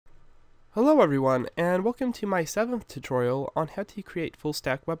Hello everyone, and welcome to my 7th tutorial on how to create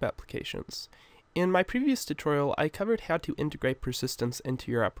full-stack web applications. In my previous tutorial, I covered how to integrate persistence into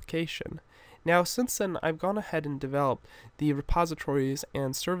your application. Now, since then, I've gone ahead and developed the repositories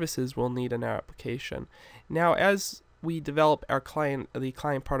and services we'll need in our application. Now, as we develop the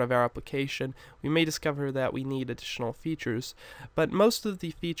client part of our application, we may discover that we need additional features, but most of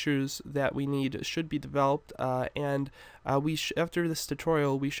the features that we need should be developed, after this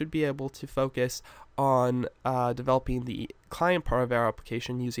tutorial, we should be able to focus on developing the client part of our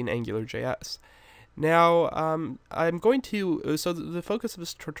application using AngularJS. Now, so the focus of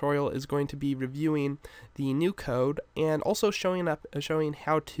this tutorial is going to be reviewing the new code and also showing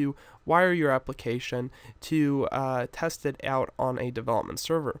how to wire your application to test it out on a development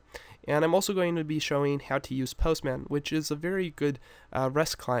server. And I'm also going to be showing how to use Postman, which is a very good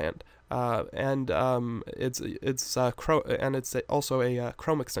REST client, it's also a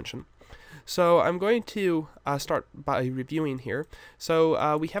Chrome extension. So I'm going to start by reviewing here.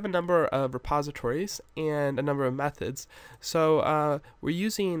 So we have a number of repositories and a number of methods. So we're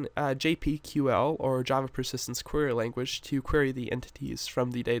using JPQL, or Java Persistence Query Language, to query the entities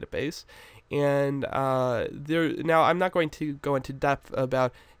from the database. And now I'm not going to go into depth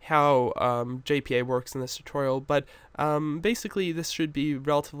about how JPA works in this tutorial, but basically this should be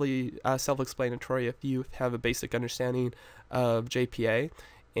relatively self-explanatory if you have a basic understanding of JPA.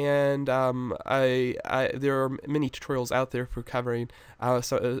 And there are many tutorials out there for covering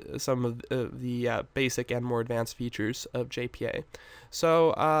some of the basic and more advanced features of JPA.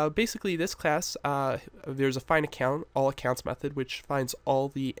 So basically this class, there's a find account, all accounts method, which finds all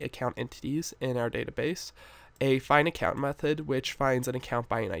the account entities in our database, a find account method, which finds an account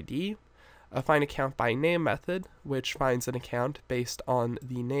by an ID, a find account by name method, which finds an account based on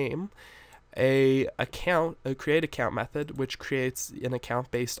the name, a create account method, which creates an account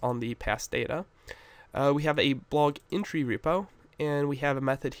based on the past data. We have a blog entry repo, and we have a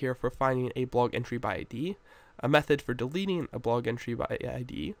method here for finding a blog entry by ID, a method for deleting a blog entry by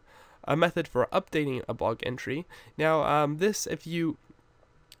ID, a method for updating a blog entry. Now, this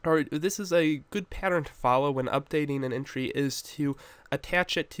is a good pattern to follow when updating an entry, is to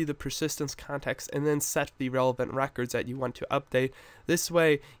attach it to the persistence context and then set the relevant records that you want to update. This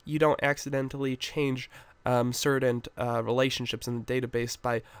way you don't accidentally change certain relationships in the database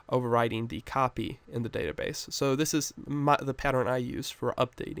by overriding the copy in the database. So this is the pattern I use for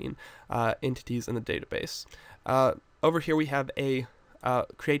updating entities in the database. Over here we have a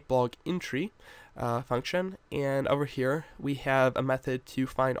create blog entry function, and over here we have a method to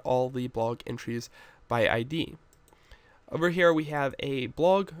find all the blog entries by ID. Over here we have a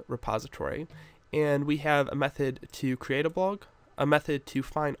blog repository, and we have a method to create a blog, a method to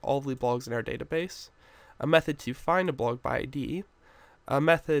find all the blogs in our database, a method to find a blog by ID, a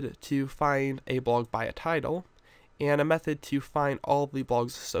method to find a blog by a title, and a method to find all the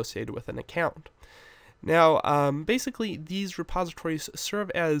blogs associated with an account. Now, basically these repositories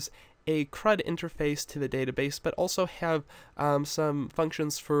serve as a CRUD interface to the database, but also have some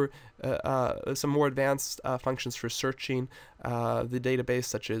functions for some more advanced functions for searching the database,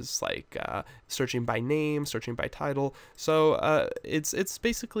 such as searching by name, searching by title. So it's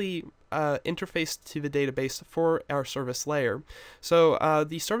basically interfaced to the database for our service layer. So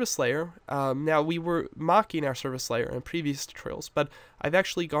the service layer, now we were mocking our service layer in previous tutorials, but I've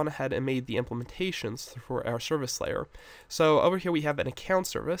actually gone ahead and made the implementations for our service layer. So over here we have an account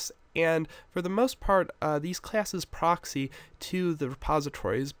service, and for the most part these classes proxy to the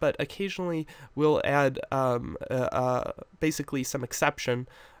repositories, but occasionally we'll add basically some exception.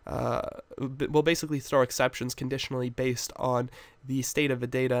 We'll basically throw exceptions conditionally based on the state of the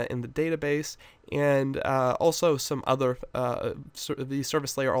data in the database, and also some other the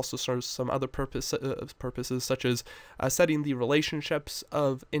service layer also serves some other purposes, such as setting the relationships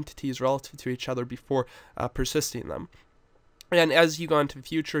of entities relative to each other before persisting them. And as you go into the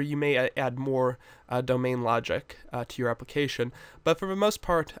future, you may add more domain logic to your application. But for the most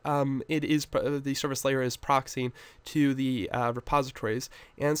part, the service layer is proxying to the repositories.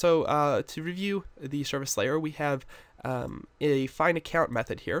 And so to review the service layer, we have a find account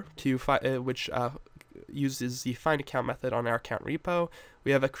method here, which uses the find account method on our account repo.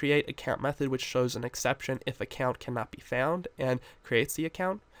 We have a create account method, which shows an exception if account cannot be found and creates the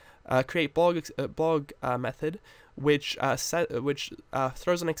account. Create blog method, which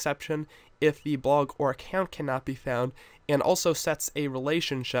throws an exception if the blog or account cannot be found, and also sets a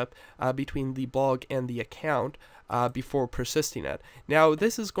relationship between the blog and the account before persisting it. Now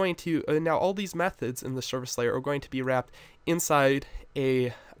this is going to now all these methods in the service layer are going to be wrapped inside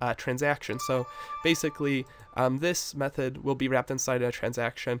a transaction. So basically this method will be wrapped inside a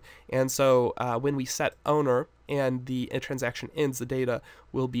transaction, and so when we set owner and the transaction ends, the data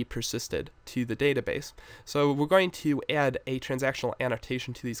will be persisted to the database. So we're going to add a transactional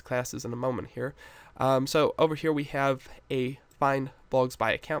annotation to these classes in a moment here. So over here we have a find blogs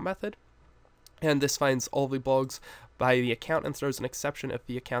by account method, and this finds all the blogs by the account and throws an exception if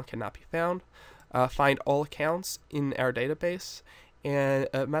the account cannot be found. Find all accounts in our database and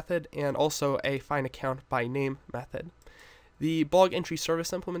method, and also a find account by name method. The blog entry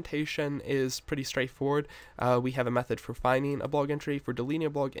service implementation is pretty straightforward. We have a method for finding a blog entry, for deleting a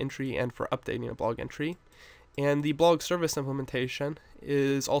blog entry, and for updating a blog entry. And the blog service implementation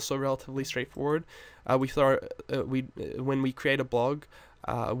is also relatively straightforward. When we create a blog,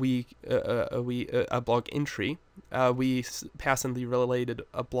 a blog entry, we pass in the related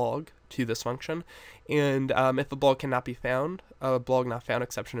blog to this function, and if a blog cannot be found, a blog not found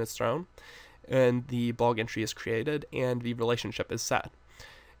exception is thrown, and the blog entry is created, and the relationship is set.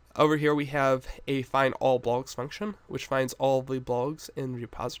 Over here we have a find all blogs function, which finds all the blogs in the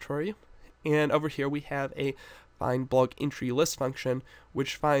repository, and over here we have a find blog entry list function,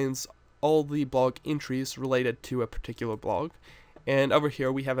 which finds all the blog entries related to a particular blog. And over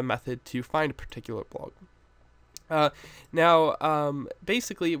here we have a method to find a particular blog.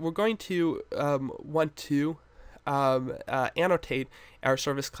 Basically we're going to want to annotate our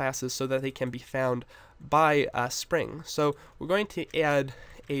service classes so that they can be found by Spring. So we're going to add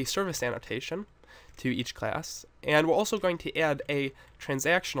a service annotation to each class, and we're also going to add a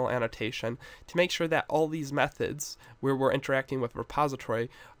transactional annotation to make sure that all these methods where we're interacting with repository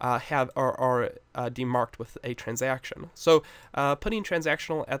are demarked with a transaction. So putting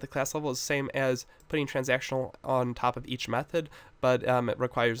transactional at the class level is the same as putting transactional on top of each method, but it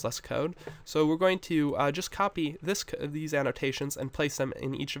requires less code. So we're going to just copy these annotations and place them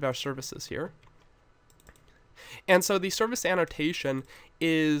in each of our services here. And so the service annotation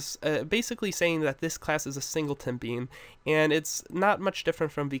is basically saying that this class is a singleton bean, and it's not much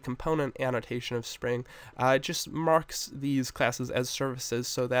different from the component annotation of Spring. It just marks these classes as services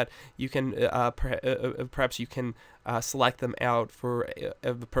so that you can perhaps you can select them out for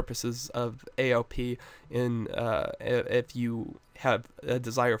the purposes of AOP if you have a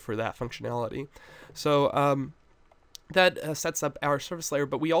desire for that functionality. So that sets up our service layer,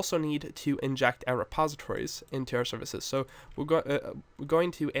 but we also need to inject our repositories into our services. So we're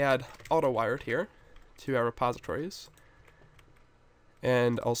going to add AutoWired here to our repositories.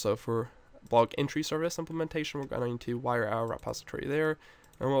 And also for blog entry service implementation, we're going to wire our repository there.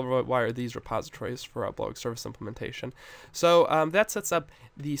 And we'll wire these repositories for our blog service implementation. So that sets up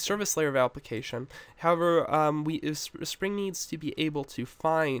the service layer of our application. However, Spring needs to be able to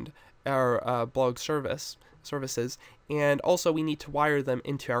find our blog services, and also we need to wire them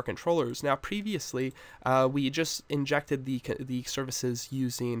into our controllers. Now previously we just injected the services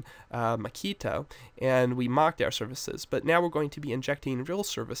using Makito, and we mocked our services, but now we're going to be injecting real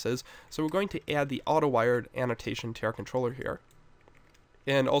services, so we're going to add the AutoWired annotation to our controller here,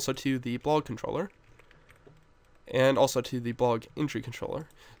 and also to the blog controller, and also to the blog entry controller.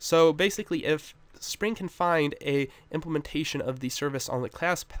 So basically, if Spring can find a implementation of the service on the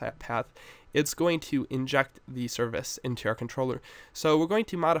class path, it's going to inject the service into our controller. So we're going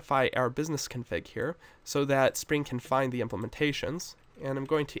to modify our business config here so that Spring can find the implementations. And I'm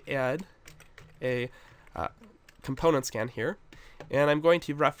going to add a component scan here. And I'm going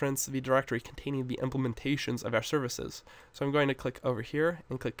to reference the directory containing the implementations of our services. So I'm going to click over here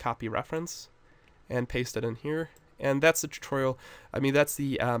and click copy reference and paste it in here. And that's the tutorial, that's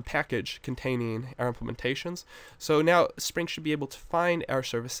the package containing our implementations. So now Spring should be able to find our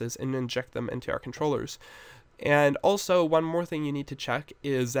services and inject them into our controllers. And also, one more thing you need to check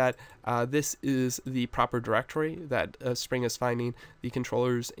is that this is the proper directory, that Spring is finding the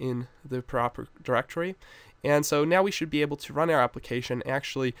controllers in the proper directory. And so now we should be able to run our application and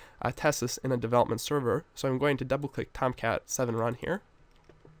actually test this in a development server. So I'm going to double click Tomcat 7 run here.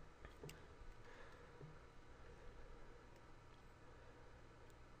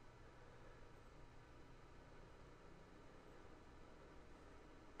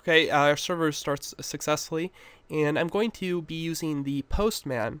 Okay, our server starts successfully, and I'm going to be using the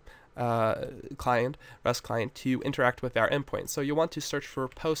Postman client, REST client, to interact with our endpoint. So you'll want to search for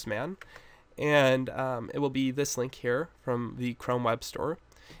Postman, and it will be this link here from the Chrome Web Store.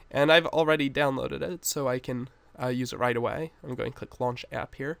 And I've already downloaded it, so I can use it right away. I'm going to click Launch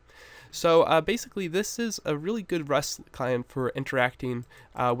App here. So basically, this is a really good REST client for interacting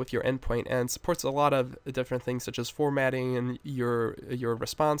with your endpoint, and supports a lot of different things such as formatting and your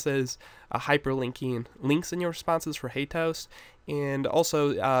responses, hyperlinking links in your responses for HATOS, and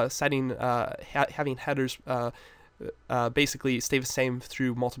also setting having headers basically stay the same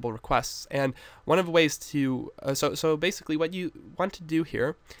through multiple requests. And one of the ways to so basically what you want to do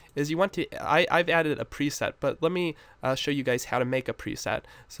here is you want to I've added a preset, but let me show you guys how to make a preset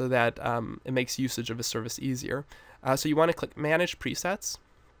so that it makes usage of a service easier. So you want to click Manage Presets,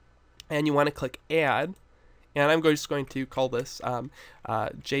 and you want to click Add, and I'm just going to call this I'm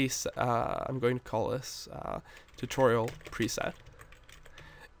going to call this tutorial preset.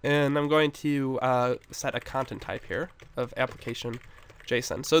 And I'm going to set a content type here of application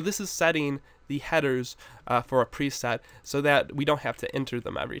JSON. So this is setting the headers for a preset so that we don't have to enter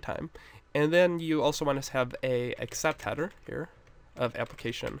them every time. And then you also want to have a accept header here of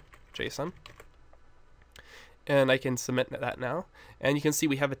application JSON. And I can submit that now. And you can see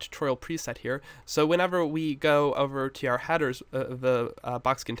we have a tutorial preset here. So whenever we go over to our headers, the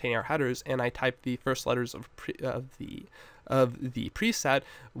box containing our headers, and I type the first letters of the preset,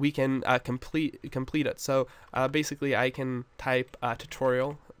 we can complete it. So basically, I can type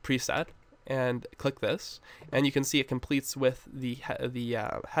tutorial preset and click this, and you can see it completes with the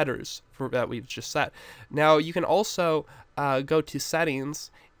headers that we've just set. Now you can also go to settings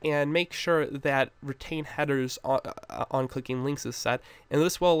and make sure that retain headers on clicking links is set, and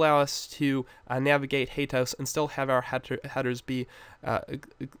this will allow us to navigate HATOS and still have our headers be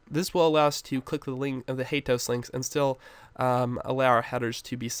this will allow us to click the link of the HATOS links and still allow our headers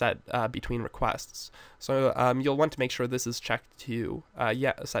to be set between requests. So you'll want to make sure this is checked to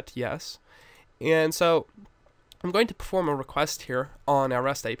set to yes. And so I'm going to perform a request here on our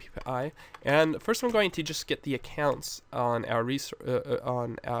REST API, and first I'm going to just get the accounts on our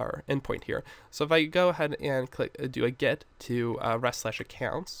endpoint here. So if I go ahead and do a get to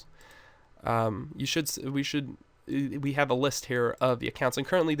REST/accounts, we have a list here of the accounts, and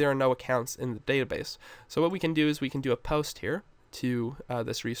currently there are no accounts in the database. So what we can do is we can do a post here to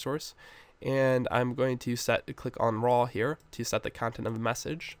this resource, and I'm going to click on raw here to set the content of the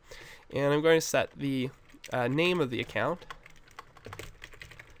message, and I'm going to set the name of the account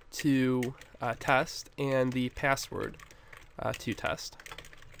to test, and the password to test.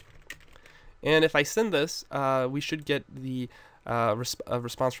 And if I send this, we should get the a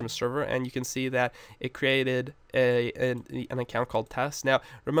response from a server, and you can see that it created an account called test. Now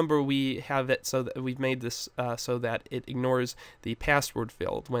remember, we have it so that we've made this so that it ignores the password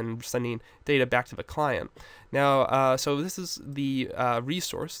field when sending data back to the client. Now so this is the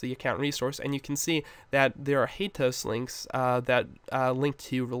resource, the account resource, and you can see that there are HATOS links that link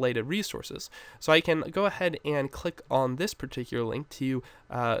to related resources. So I can go ahead and click on this particular link to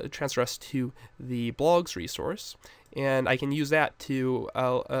transfer us to the blogs resource, and I can use that to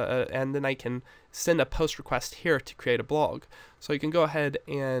and then I can send a post request here to create a blog. So you can go ahead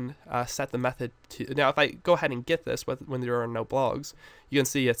and set the method to, now if I go ahead and get this when there are no blogs, you can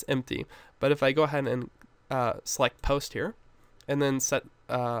see it's empty. But if I go ahead and select post here, and then set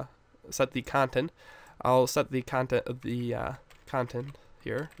the content, I'll set the content of the content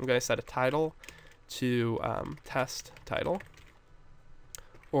here. I'm going to set a title to test title,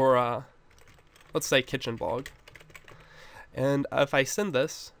 or let's say kitchen blog. And if I send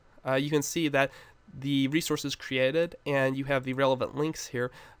this, you can see that the resource is created, and you have the relevant links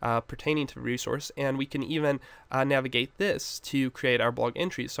here pertaining to the resource, and we can even navigate this to create our blog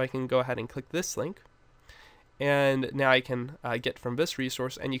entries. So I can go ahead and click this link, and now I can get from this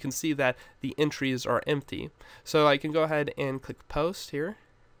resource, and you can see that the entries are empty. So I can go ahead and click post here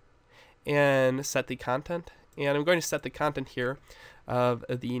and set the content, and I'm going to set the content here of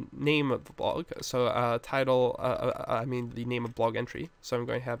the name of the blog. So title, I mean the name of blog entry. So I'm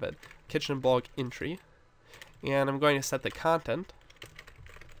going to have a kitchen blog entry, and I'm going to set the content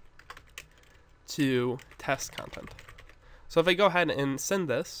to test content. So if I go ahead and send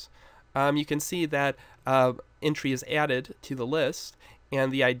this, you can see that entry is added to the list,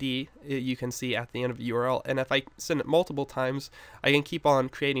 and the ID you can see at the end of the URL. And if I send it multiple times, I can keep on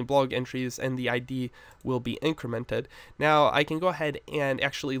creating blog entries, and the ID will be incremented. Now I can go ahead and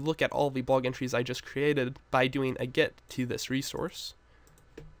actually look at all the blog entries I just created by doing a get to this resource.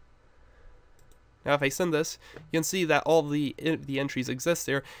 Now if I send this, you can see that all the entries exist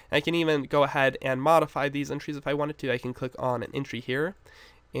there. And I can even go ahead and modify these entries if I wanted to. I can click on an entry here,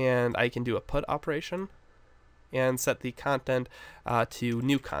 and I can do a put operation and set the content to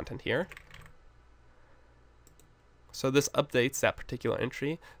new content here. So this updates that particular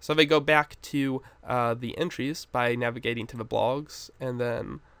entry. So if I go back to the entries by navigating to the blogs, and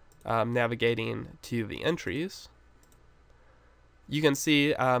then navigating to the entries, you can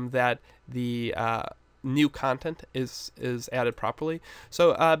see that the new content is added properly.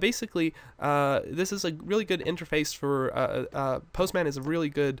 So basically, this is a really good interface for Postman is a really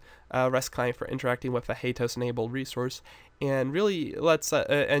good REST client for interacting with a HTOS enabled resource, and really lets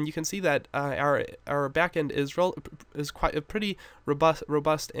and you can see that our backend is quite pretty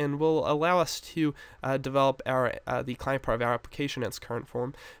robust and will allow us to develop our the client part of our application in its current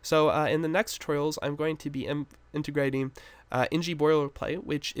form. So in the next tutorials, I'm going to be integrating ng Boilerplate,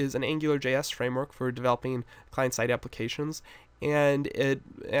 which is an AngularJS framework for developing client-side applications, and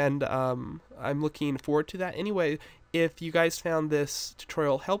I'm looking forward to that. Anyway, if you guys found this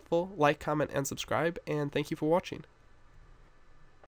tutorial helpful, like, comment, and subscribe, and thank you for watching.